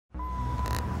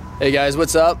Hey guys,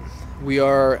 what's up? We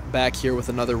are back here with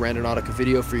another Randonautica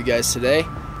video for you guys today.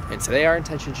 And today our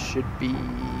intention should be...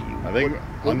 I think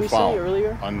what did we say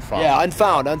earlier? Unfound. Yeah,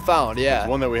 unfound, yeah. It's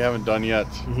one that we haven't done yet.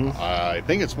 Mm-hmm. I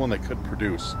think it's one that could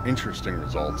produce interesting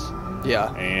results.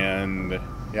 Yeah. And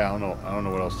yeah, I don't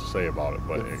know what else to say about it,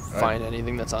 but find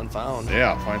anything that's unfound.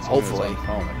 Yeah, find something hopefully that's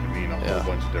unfound. That can mean a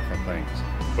whole bunch of different things.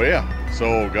 But yeah,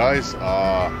 so guys,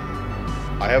 I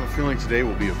have a feeling today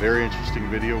will be a very interesting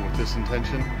video with this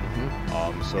intention.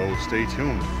 Mm-hmm. So stay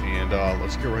tuned and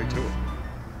let's get right to it.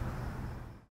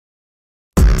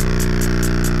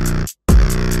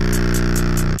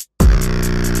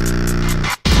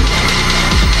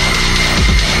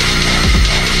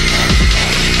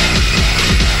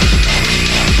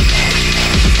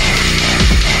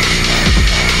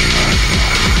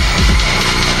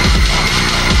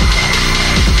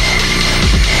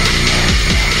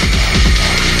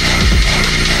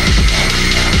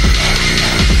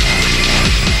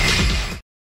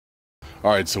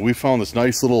 Alright, so we found this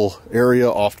nice little area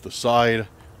off the side,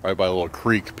 right by a little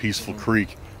creek, peaceful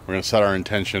creek. We're going to set our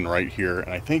intention right here,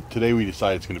 and I think today we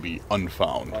decided it's going to be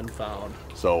unfound. Unfound.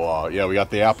 So, yeah, we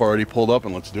got the app already pulled up,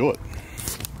 and let's do it.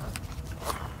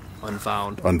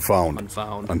 Unfound. Unfound.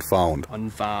 Unfound. Unfound.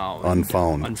 Unfound.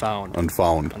 Unfound. Unfound.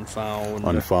 Unfound. Unfound.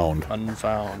 Unfound.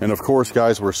 Unfound. And of course,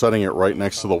 guys, we're setting it right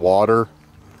next to the water,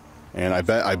 and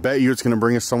I bet you it's going to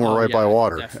bring us somewhere right by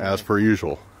water, definitely. as per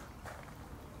usual.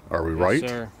 Are we right?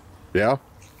 Sir. Yeah?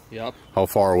 Yep. How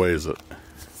far away is it?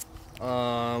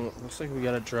 Looks like we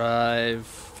gotta drive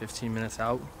 15 minutes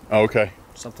out. Oh, okay.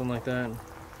 Something like that.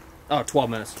 Oh, 12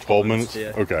 minutes. 12 minutes?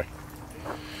 Yeah. Okay.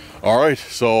 Alright,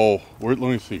 so, let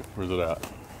me see. Where's it at?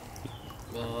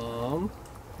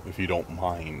 If you don't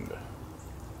mind.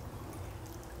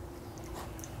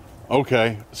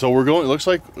 Okay, so we're going, it looks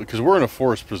like, because we're in a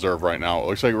forest preserve right now, it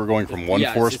looks like we're going from one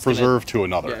forest preserve to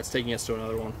another. Yeah, it's taking us to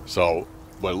another one. So,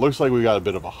 but it looks like we got a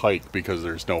bit of a hike because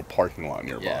there's no parking lot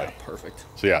nearby. Yeah, perfect.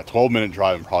 So yeah, 12-minute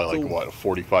drive and probably like, what, a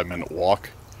 45-minute walk?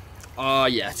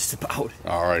 Yeah, just about.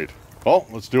 Alright. Well,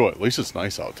 let's do it. At least it's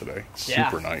nice out today. It's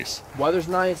super nice. Weather's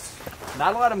nice.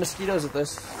 Not a lot of mosquitoes at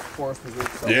this forest preserve.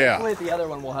 So hopefully at the other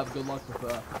one we'll have good luck with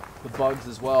the bugs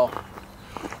as well.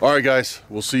 Alright guys,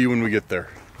 we'll see you when we get there.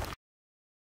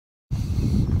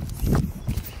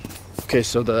 Okay,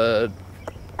 so the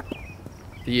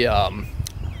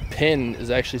pin is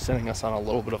actually sending us on a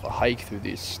little bit of a hike through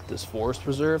this forest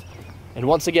preserve, and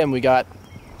once again we got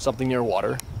something near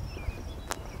water.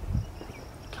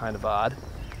 Kind of odd.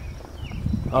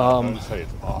 I wouldn't say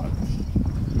it's odd.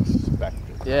 It's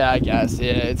suspected. Yeah, I guess.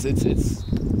 Yeah, it's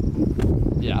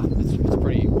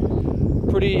pretty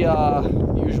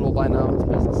usual by now. It's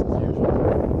business as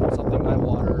usual. Something by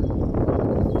water.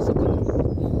 Something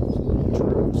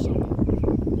true.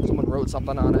 Someone wrote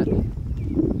something on it.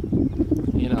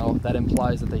 You know, that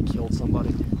implies that they killed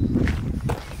somebody.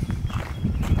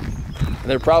 And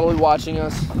they're probably watching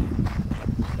us.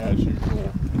 As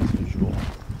usual.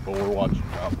 But we're watching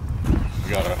them.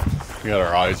 We got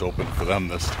our eyes open for them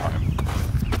this time.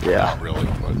 Yeah. Not really,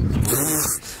 but...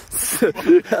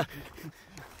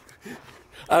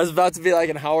 I was about to be like,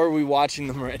 and how are we watching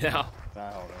them right now?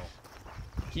 I don't know.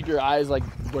 Keep your eyes like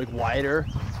wider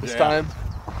this time.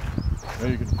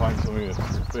 Maybe you can find something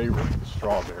that's your favorite, the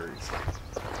strawberries.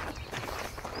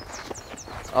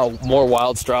 Oh, more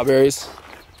wild strawberries.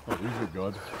 Oh, these are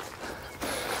good.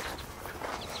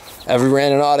 Every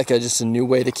Randonautica, just a new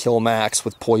way to kill Max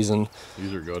with poison.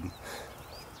 These are good.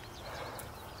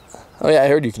 Oh yeah, I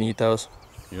heard you can eat those.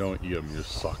 You don't eat them, you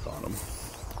just suck on them.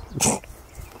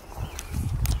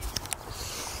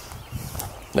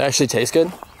 They actually taste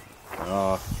good?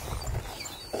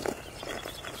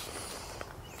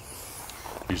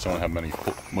 These don't have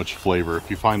much flavor. If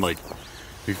you find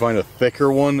a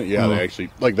thicker one, yeah, they actually,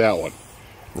 like that one.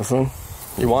 This one?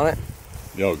 You want it?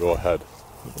 Yo, go ahead.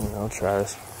 I'll try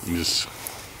this. This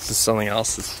is something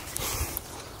else.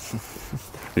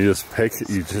 You just pick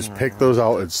those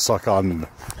out and suck on the.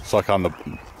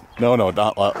 No,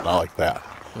 not like that.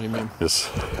 What do you mean?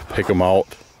 Just pick them out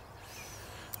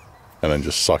and then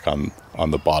just suck on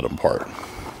the bottom part.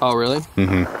 Oh, really?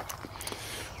 Mm-hmm.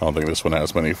 I don't think this one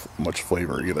has much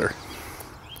flavor either.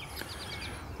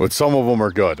 But some of them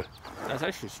are good. That's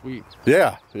actually sweet.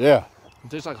 Yeah. It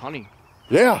tastes like honey.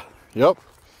 Yeah. Yep.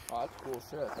 Oh, that's cool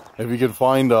shit. If you can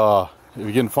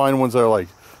find ones that are like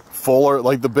fuller,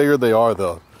 like the bigger they are,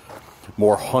 the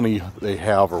more honey they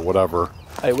have or whatever.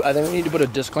 I think we need to put a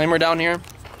disclaimer down here.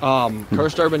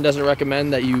 Cursed Urban doesn't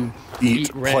recommend that you eat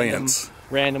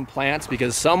random plants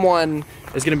because someone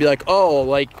is going to be like, oh,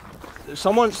 like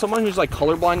someone who's like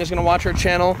colorblind is going to watch our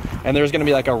channel, and there's going to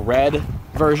be like a red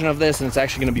version of this and it's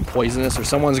actually going to be poisonous, or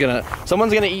someone's gonna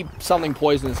eat something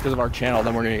poisonous because of our channel,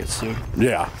 then we're gonna get sued.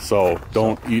 Yeah, so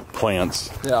don't eat plants.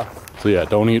 Yeah. So yeah,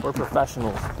 don't eat. We're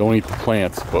professionals. Don't eat the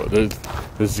plants. But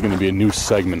this is going to be a new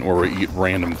segment where we eat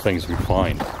random things we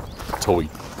find until we,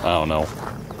 I don't know.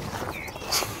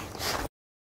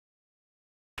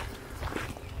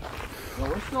 No,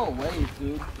 we're still a ways,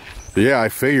 dude. Yeah, I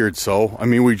figured so. I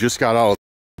mean, we just got out.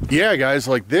 Yeah, guys,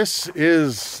 like this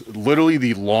is literally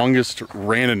the longest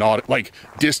Randonautica, like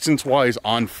distance-wise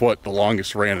on foot, the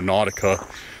longest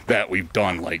Randonautica that we've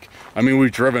done. Like, I mean,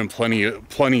 we've driven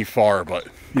plenty far, but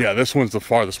yeah, this one's the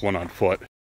farthest one on foot.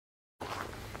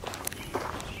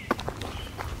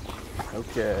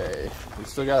 Okay, we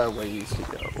still got a ways to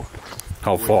go.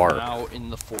 How far? We're now in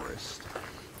the forest.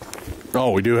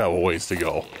 Oh, we do have a ways to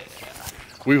go. Yeah.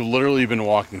 We've literally been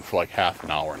walking for like half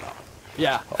an hour now.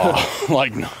 Yeah.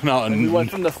 Like, no. And we went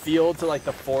from the field to like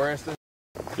the forest.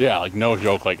 Yeah, like no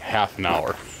joke, like half an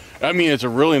hour. I mean, it's a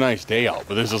really nice day out,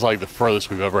 but this is like the furthest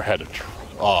we've ever had to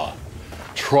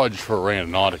trudge for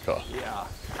Randonautica. Yeah.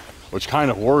 Which kind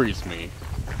of worries me.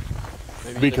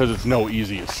 Maybe because it's no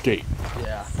easy escape.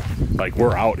 Yeah. Like,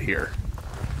 we're out here.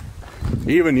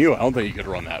 Even you, I don't think you could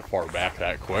run that far back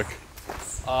that quick.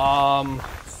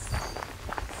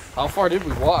 How far did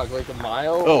we walk? Like a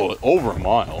mile? Oh, over a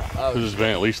mile. This has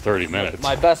been at least 30 minutes.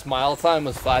 My best mile time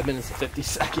was 5 minutes and 50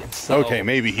 seconds. So. Okay,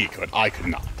 maybe he could. I could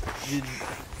not.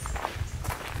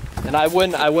 And I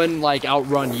wouldn't like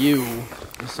outrun you,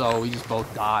 so we just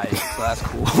both died. So that's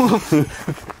cool.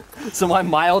 So my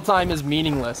mile time is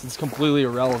meaningless. It's completely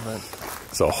irrelevant.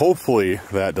 So hopefully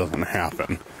that doesn't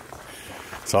happen.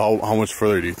 So how much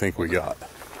further do you think we got?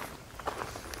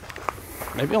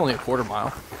 Maybe only a quarter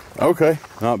mile. Okay,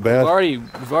 not bad.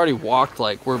 We've already walked,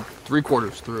 like, we're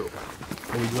 3/4 through.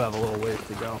 But we do have a little ways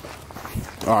to go.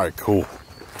 Alright, cool.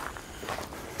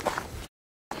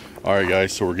 Alright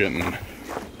guys, so we're getting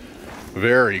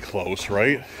very close,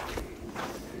 right?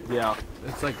 Yeah,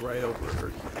 it's like right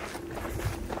over.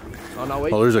 Oh no,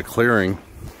 wait. Oh, there's a clearing.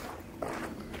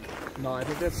 No, I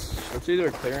think it's either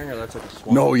a clearing or that's like a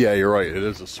swamp. No, yeah, you're right. It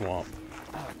is a swamp.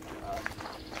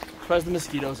 Surprised the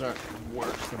mosquitoes aren't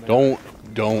worse than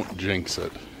Don't jinx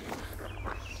it.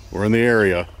 We're in the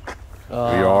area. We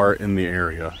are in the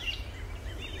area.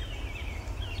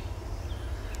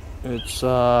 It's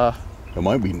It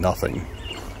might be nothing.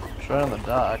 It's right on the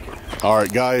dock.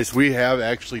 Alright guys, we have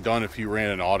actually done a few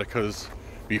Randonauticas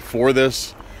before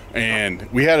this, and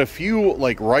we had a few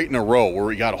like right in a row where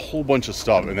we got a whole bunch of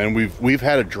stuff, and then we've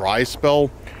had a dry spell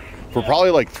for probably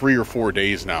like 3 or 4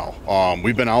 days now.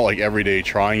 We've been out like every day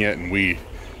trying it, and we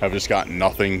have just gotten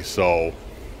nothing. So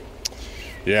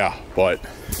yeah, but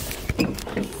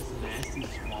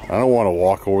I don't want to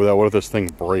walk over that. What if this thing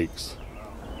breaks?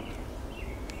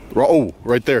 Oh,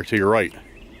 right there to your right.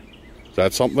 Is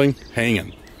that something?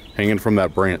 Hanging from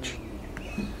that branch.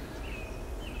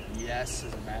 Yes,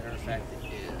 as a matter of fact,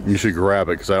 it is. You should grab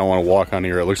it because I don't want to walk on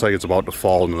here. It looks like it's about to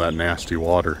fall into that nasty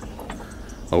water.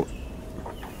 Oh.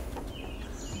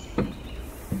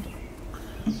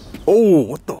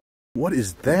 Oh, what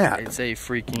is that? It's a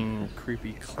freaking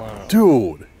creepy clown.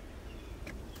 Dude.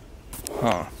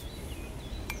 Huh.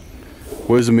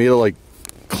 What is it made of, like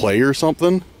clay or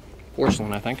something?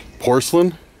 Porcelain, I think.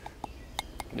 Porcelain?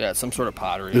 Yeah, it's some sort of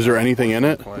pottery. Is there anything in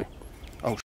it?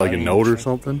 Oh, like a note or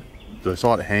something? I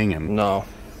saw it hanging. No,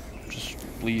 just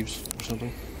leaves or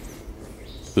something.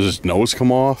 Does his nose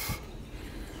come off?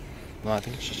 No, I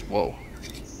think it's just, whoa.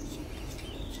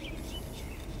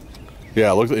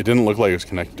 Yeah, it didn't look like it was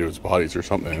connected to its bodies or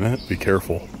something in it. Be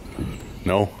careful.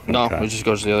 No? No, Okay. it just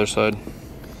goes to the other side.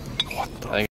 What the?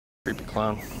 I think it's a creepy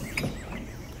clown.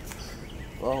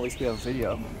 Well, at least we have a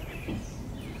video.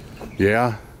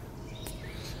 Yeah.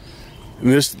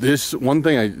 And this one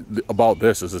thing about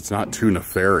this is it's not too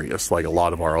nefarious like a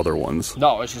lot of our other ones.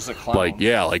 No, it's just a clown. Like,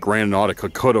 yeah, like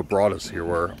Randonautica could have brought us here,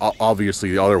 where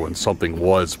obviously the other one, something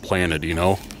was planted, you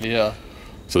know? Yeah.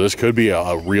 So this could be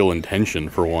a real intention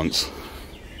for once.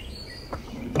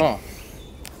 Huh.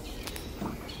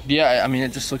 Yeah, I mean,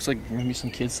 it just looks like maybe some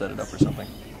kids set it up or something.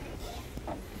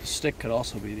 The stick could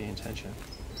also be the intention.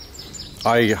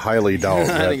 I highly doubt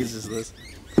that. I think it's just this.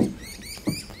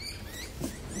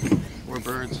 We're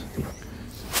birds.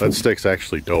 That stick's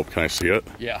actually dope. Can I see it?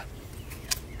 Yeah.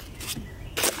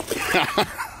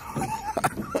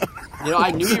 You know,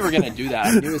 I knew you were gonna do that.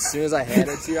 I knew as soon as I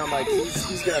handed it to you, I'm like,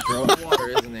 he's gonna throw it in the water,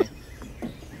 isn't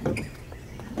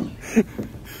he?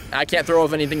 I can't throw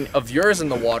anything of yours in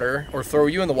the water or throw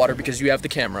you in the water because you have the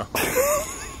camera.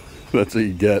 That's what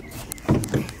you get.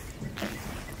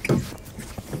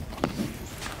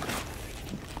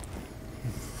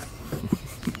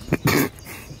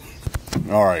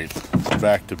 All right,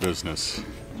 back to business.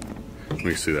 Let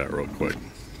me see that real quick.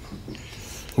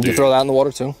 Did you throw that in the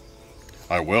water too?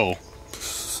 I will.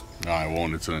 No, I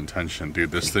won't. It's an intention.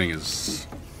 Dude, this thing is...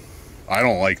 I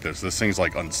don't like this. This thing's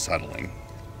like unsettling.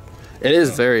 It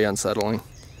is very unsettling.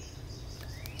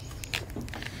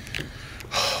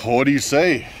 What do you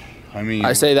say? I mean...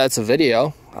 I say that's a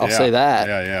video. I'll say that.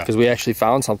 Yeah, yeah. Because we actually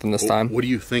found something this time. What do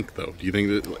you think, though? Do you think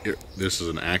that this is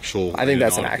an actual... I think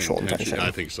that's an actual intention.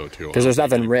 I think so, too. Because there's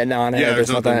nothing written on it. Yeah, there's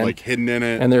nothing like hidden in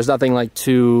it. And there's nothing like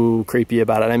too creepy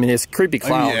about it. I mean, it's creepy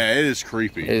clown. I mean, yeah, it is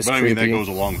creepy. But I mean, that goes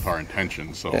along with our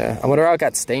intention, so... Yeah, I wonder how it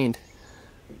got stained.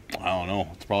 I don't know.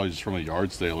 It's probably just from a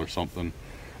yard sale or something.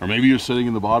 Or maybe you're sitting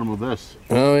in the bottom of this.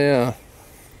 Oh, yeah.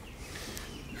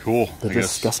 Cool. The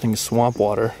disgusting swamp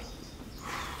water.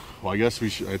 Well, I guess we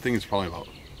should... I think it's probably about...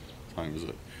 What time is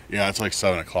it? Yeah, it's like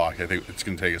 7 o'clock. I think it's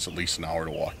going to take us at least an hour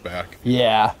to walk back.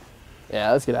 Yeah.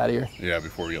 Yeah, let's get out of here. Yeah,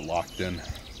 before we get locked in.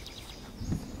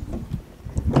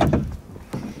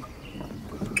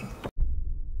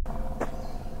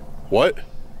 What?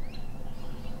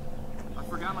 I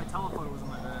forgot my telephone was in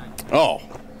my bag. Oh,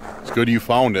 it's good you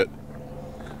found it.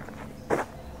 Hey,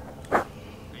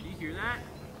 do you hear that?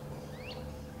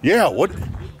 Yeah, what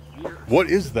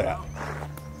is that?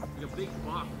 Like a big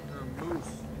buck or a moose.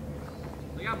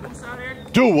 They got moose out here?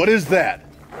 Dude, what is that?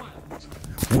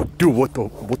 What? Dude,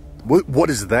 what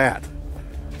is that?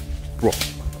 Bro,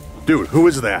 dude, who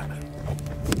is that?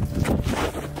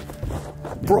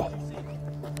 Bro.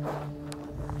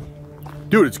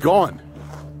 Dude, it's gone.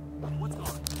 What's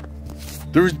gone?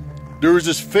 There was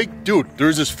this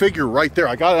there's this figure right there.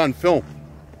 I got it on film.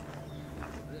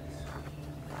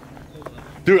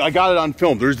 Dude, I got it on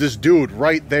film. There's this dude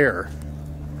right there.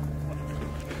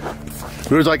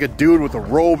 There's like a dude with a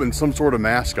robe and some sort of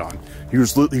mask on. He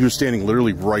was standing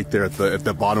literally right there at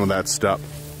the bottom of that step.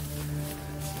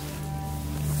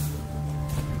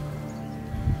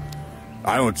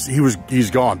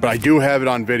 He's gone, but I do have it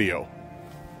on video.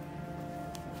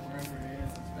 Wherever it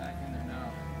is, it's back in there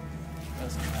now.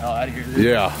 Let's get the hell out of here, dude.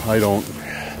 Yeah, I don't.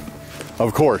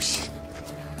 Of course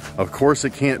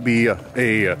it can't be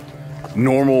a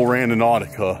normal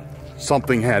Randonautica.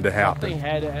 Something had to happen. Something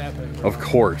had to happen, bro. Of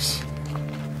course.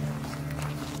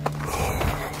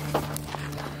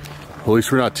 At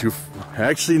least we're not too...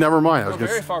 Actually, never mind. We're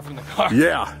very far from the car.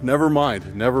 Yeah, never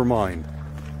mind. Never mind.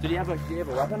 Did he have a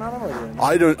weapon on him?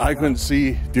 Or I couldn't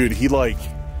see. Dude, he was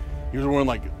wearing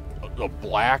like a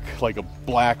black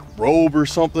robe or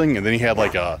something, and then he had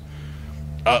like a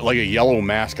yellow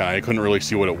mask on. I couldn't really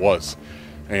see what it was.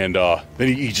 And then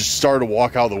he just started to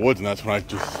walk out of the woods, and that's when I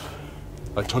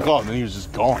took off, and then he was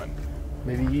just gone.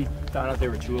 Maybe he found out there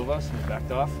were two of us and he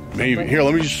backed off? Maybe. Here,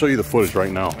 let me just show you the footage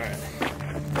right now. All right.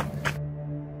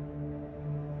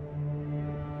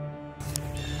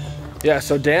 Yeah,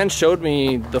 so Dan showed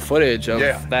me the footage of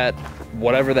that,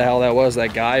 whatever the hell that was,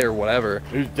 that guy or whatever.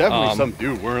 There's definitely some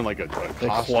dude wearing like a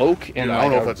cloak and I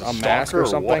don't know if like that's a mask or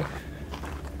something. What.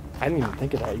 I didn't even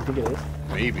think of that. You think it is?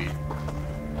 Maybe.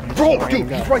 Bro, dude,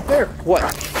 he's right there. What?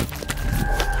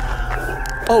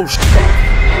 Oh, shit.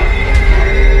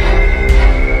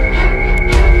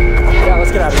 Yeah,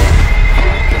 let's get out of here.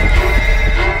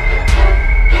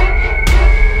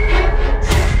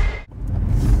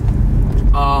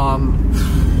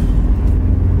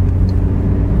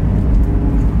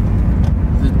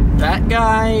 Did that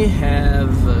guy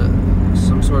have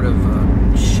some sort of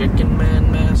chicken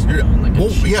man mask?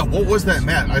 Yeah, what was that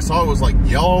mask? I saw it was like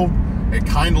yellow. It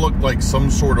kind of looked like some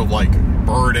sort of like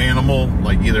bird animal,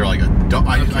 like either like a duck.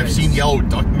 I've seen yellow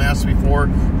duck masks before.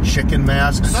 Chicken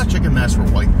masks. I thought chicken masks were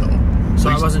white though. So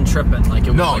I wasn't tripping. Like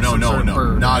it was no,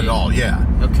 bird, not right? at all. Yeah.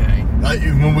 Okay.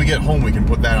 When we get home, we can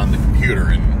put that on the computer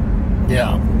and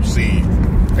see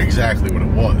exactly what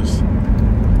it was.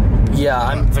 Yeah,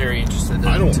 I'm very interested in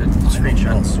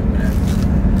screenshots.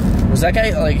 Was that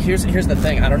guy like? Here's the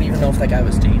thing. I don't even know if that guy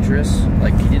was dangerous.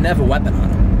 Like he didn't have a weapon on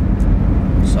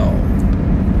him. So.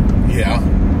 Yeah.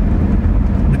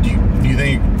 But do you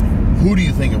think? Who do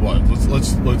you think it was?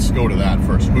 Let's go to that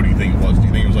first. Who do you think it was? Do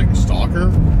you think it was like the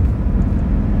stalker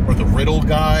or the riddle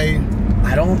guy?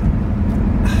 I don't.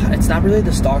 It's not really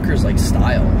the stalker's like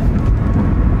style.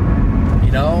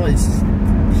 You know,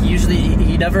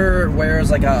 he never wears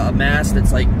like a mask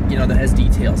that's like, you know, that has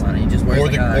details on it. He just wears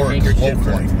like a handkerchief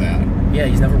like that. Yeah,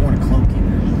 he's never worn a cloak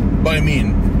either. But I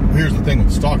mean, here's the thing with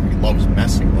the stalker: he loves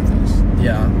messing with us.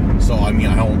 Yeah. So I mean,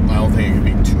 I don't think it could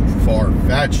be too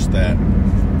far-fetched that,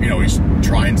 you know, he's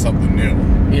trying something new.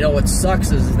 You know what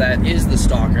sucks is that is the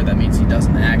stalker. That means he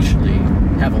doesn't actually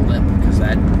have a limp, because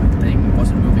that thing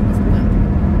wasn't moving with a limp.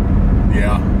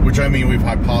 Yeah, which I mean, we've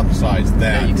hypothesized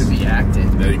that. That he could be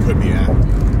acting. That he could be acting.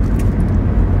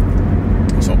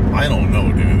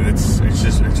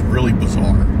 it's really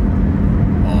bizarre.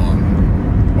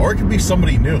 Or it could be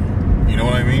somebody new. You know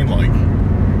what I mean? Like,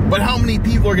 but how many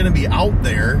people are going to be out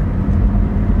there,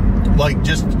 like,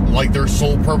 just like their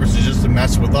sole purpose is just to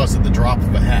mess with us at the drop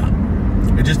of a hat?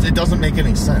 It doesn't make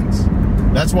any sense.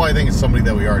 That's why I think it's somebody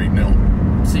that we already know.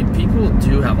 See, people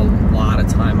do have a lot of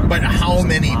time on. But how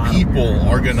many people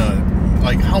are gonna,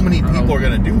 like, how many people are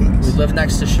gonna do this? We live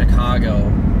next to Chicago,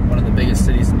 one of the biggest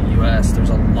cities in the U.S. There's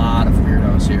a lot of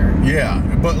weirdos here. Yeah,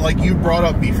 but like you brought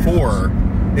up before,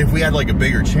 if we had like a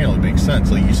bigger channel, it makes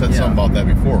sense. Like you said something about that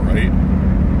before, right?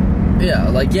 Yeah,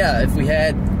 like, yeah, if we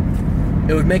had,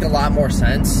 it would make a lot more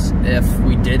sense if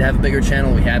we did have a bigger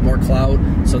channel, we had more clout,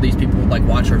 so these people would like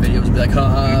watch our videos and be like,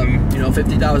 haha, you know,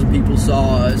 50,000 people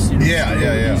saw us, you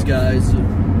know, these guys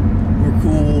were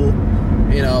cool,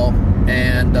 you know,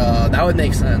 and that would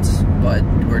make sense, but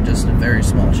we're just a very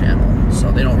small channel,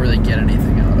 so they don't really get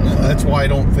anything out of it. That's why I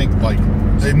don't think, like,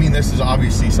 I mean, this is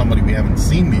obviously somebody we haven't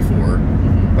seen before,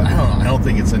 but I don't know, I don't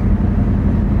think it's in,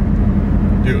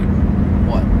 dude.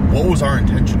 What was our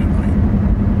intention tonight?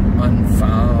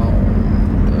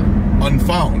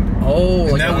 Unfound. Oh,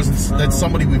 and like that's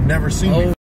somebody we've never seen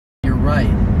before. You're right.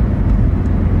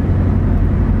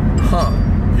 Huh.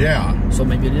 Yeah. So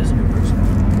maybe it is a new person.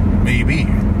 Maybe.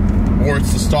 Or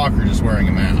it's the stalker just wearing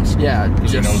a mask. Yeah.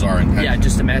 Because he knows our intention. Yeah,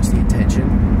 just to match the intention.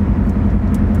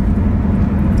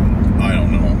 I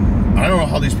don't know. I don't know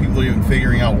how these people are even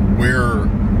figuring out where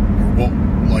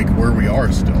we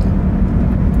are still.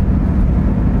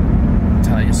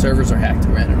 You, servers are hacked to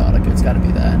Randonautica. It's got to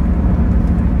be that.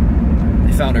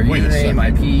 They found our username,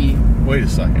 IP. Wait a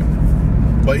second.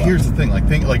 But here's the thing. Like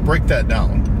break that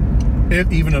down.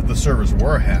 Even if the servers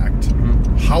were hacked,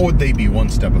 how would they be one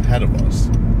step ahead of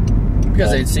us?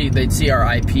 Because they'd see our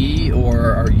IP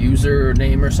or our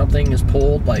username or something is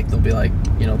pulled. Like they'll be like,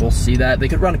 you know, they'll see that. They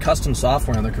could run custom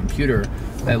software on their computer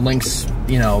that links,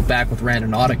 you know, back with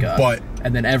Randonautica.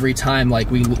 And then every time,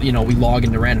 like, we log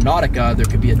into Randonautica, there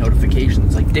could be a notification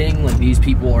that's like, ding, like, these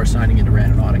people are signing into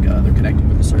Randonautica. They're connecting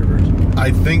with the servers. I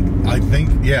think,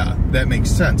 yeah, that makes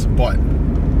sense. But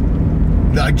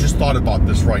I just thought about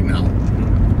this right now.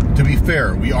 To be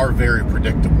fair, we are very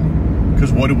predictable.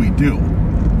 Because what do?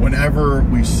 Whenever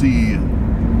we see,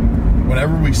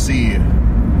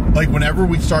 like, whenever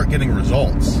we start getting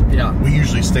results, we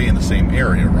usually stay in the same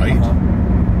area, right?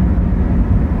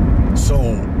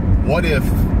 So what if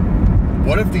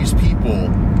these people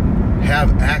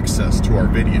have access to our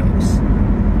videos?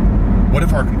 What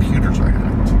if our computers are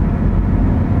hacked?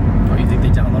 Oh, you think they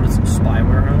downloaded some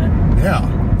spyware on it? Yeah,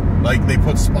 like they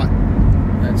put spy.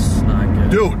 That's not good.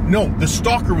 Dude, no, the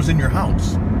stalker was in your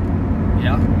house.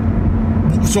 Yeah.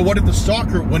 So what if the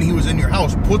stalker, when he was in your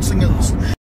house, puts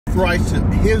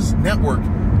his network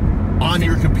on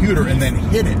your computer and then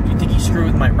hid it? You think he screwed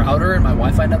with my router and my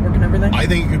Wi-Fi network and everything? I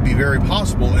think it could be very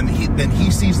possible. And then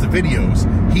he sees the videos.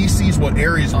 He sees what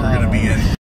areas we're going to be in,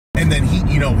 and then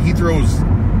he throws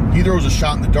a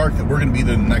shot in the dark that we're going to be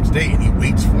there the next day, and he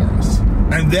waits for us.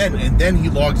 And then he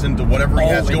logs into whatever he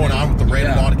has going on with the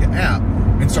Randonautica app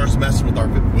and starts messing with us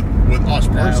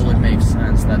personally. That would make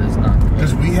sense. That is not good.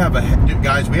 Because we have a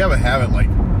habit like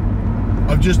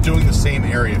of just doing the same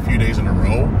area a few days in a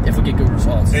row. If we get good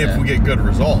results. If we get good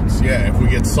results, if we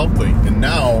get something. And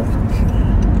now,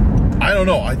 I don't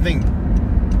know. I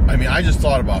just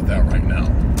thought about that right now.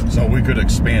 So we could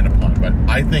expand upon it. But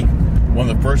I think one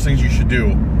of the first things you should do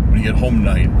when you get home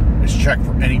tonight is check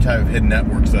for any type of hidden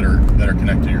networks that are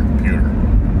connected to your computer.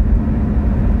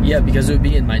 Yeah, because it would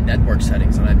be in my network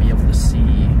settings, and I'd be able to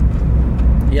see.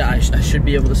 Yeah, I should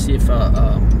be able to see if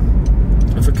a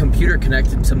computer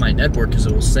connected to my network, because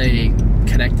it will say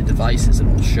connected devices,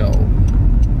 and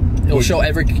it'll show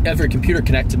every computer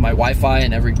connected to my Wi-Fi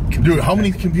and every computer. Dude, how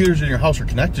many computers in your house are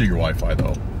connected to your Wi-Fi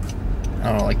though? I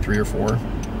don't know, like 3 or 4.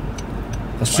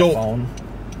 That's my phone.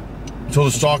 So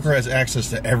the stalker has access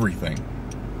to everything.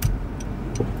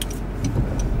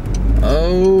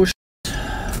 Oh,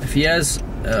 if he has,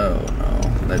 oh no,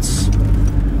 that's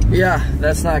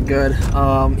not good.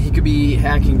 He could be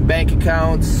hacking bank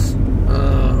accounts.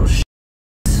 Oh shit.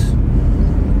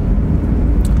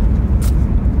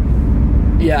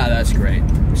 Yeah, that's great.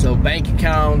 So bank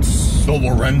accounts. The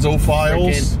Lorenzo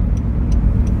files.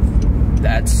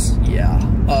 That's,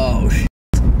 oh shit.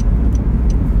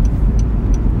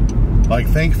 Like,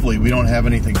 thankfully, we don't have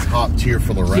anything top tier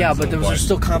for Lorenzo. Yeah, but those are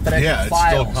still confidential files. Yeah, it's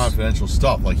still confidential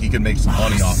stuff. Like, he can make some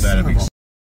money off that if he's...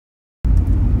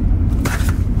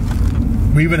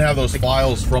 We even have those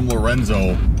files from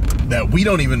Lorenzo that we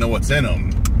don't even know what's in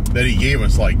them, that he gave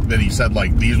us, like, that he said,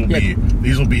 like, these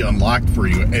will be unlocked for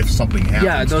you if something happens.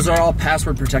 Yeah, those are all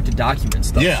password protected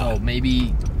documents, though. Yeah. So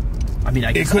maybe I mean,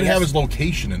 it could have his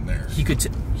location in there. He could,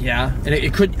 yeah, and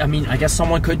it could. I mean, I guess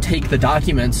someone could take the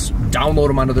documents, download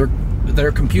them onto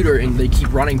their computer, and they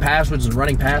keep running passwords and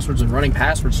running passwords and running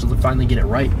passwords till they finally get it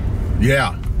right.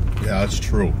 Yeah, that's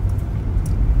true.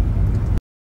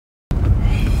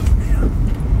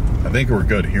 I think we're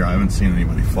good here. I haven't seen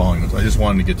anybody following us. I just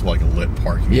wanted to get to like a lit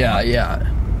parking lot.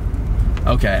 Yeah.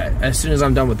 Okay, as soon as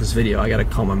I'm done with this video, I gotta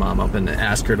call my mom up and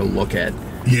ask her to look at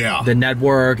the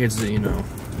network. It's, you know.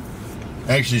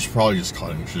 Actually, you should probably just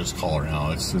call her. You should just call her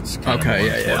now. It's kind of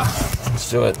yeah.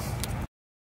 Let's do it.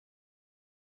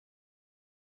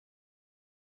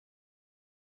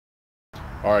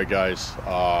 All right, guys.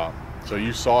 So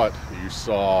you saw it. You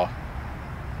saw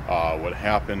what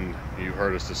happened. You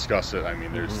heard us discuss it. I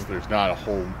mean, there's not a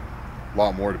whole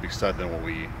lot more to be said than what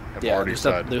we have already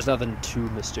said. There's nothing too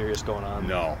mysterious going on.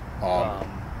 No.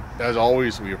 As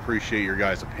always, we appreciate your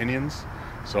guys' opinions.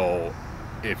 So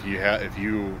if you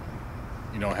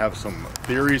have some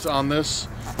theories on this,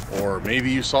 or maybe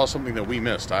you saw something that we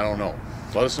missed, I don't know.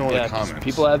 Let us know in the comments.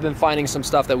 People have been finding some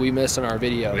stuff that we missed in our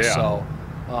videos. Yeah. So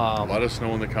let us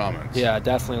know in the comments. Yeah,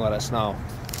 definitely let us know.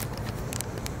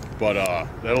 But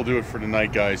that'll do it for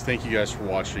tonight, guys. Thank you guys for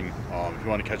watching. If you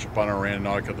want to catch up on our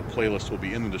Randonautica, the playlist will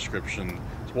be in the description,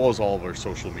 as well as all of our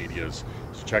social medias.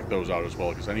 So check those out as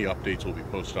well, because any updates will be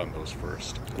posted on those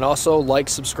first. And also like,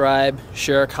 subscribe,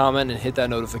 share, comment, and hit that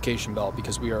notification bell,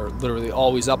 because we are literally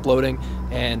always uploading,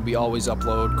 and we always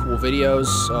upload cool videos.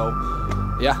 So,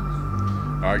 yeah.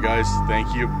 All right, guys. Thank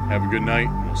you. Have a good night.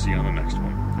 We'll see you on the next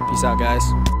one. Peace out, guys.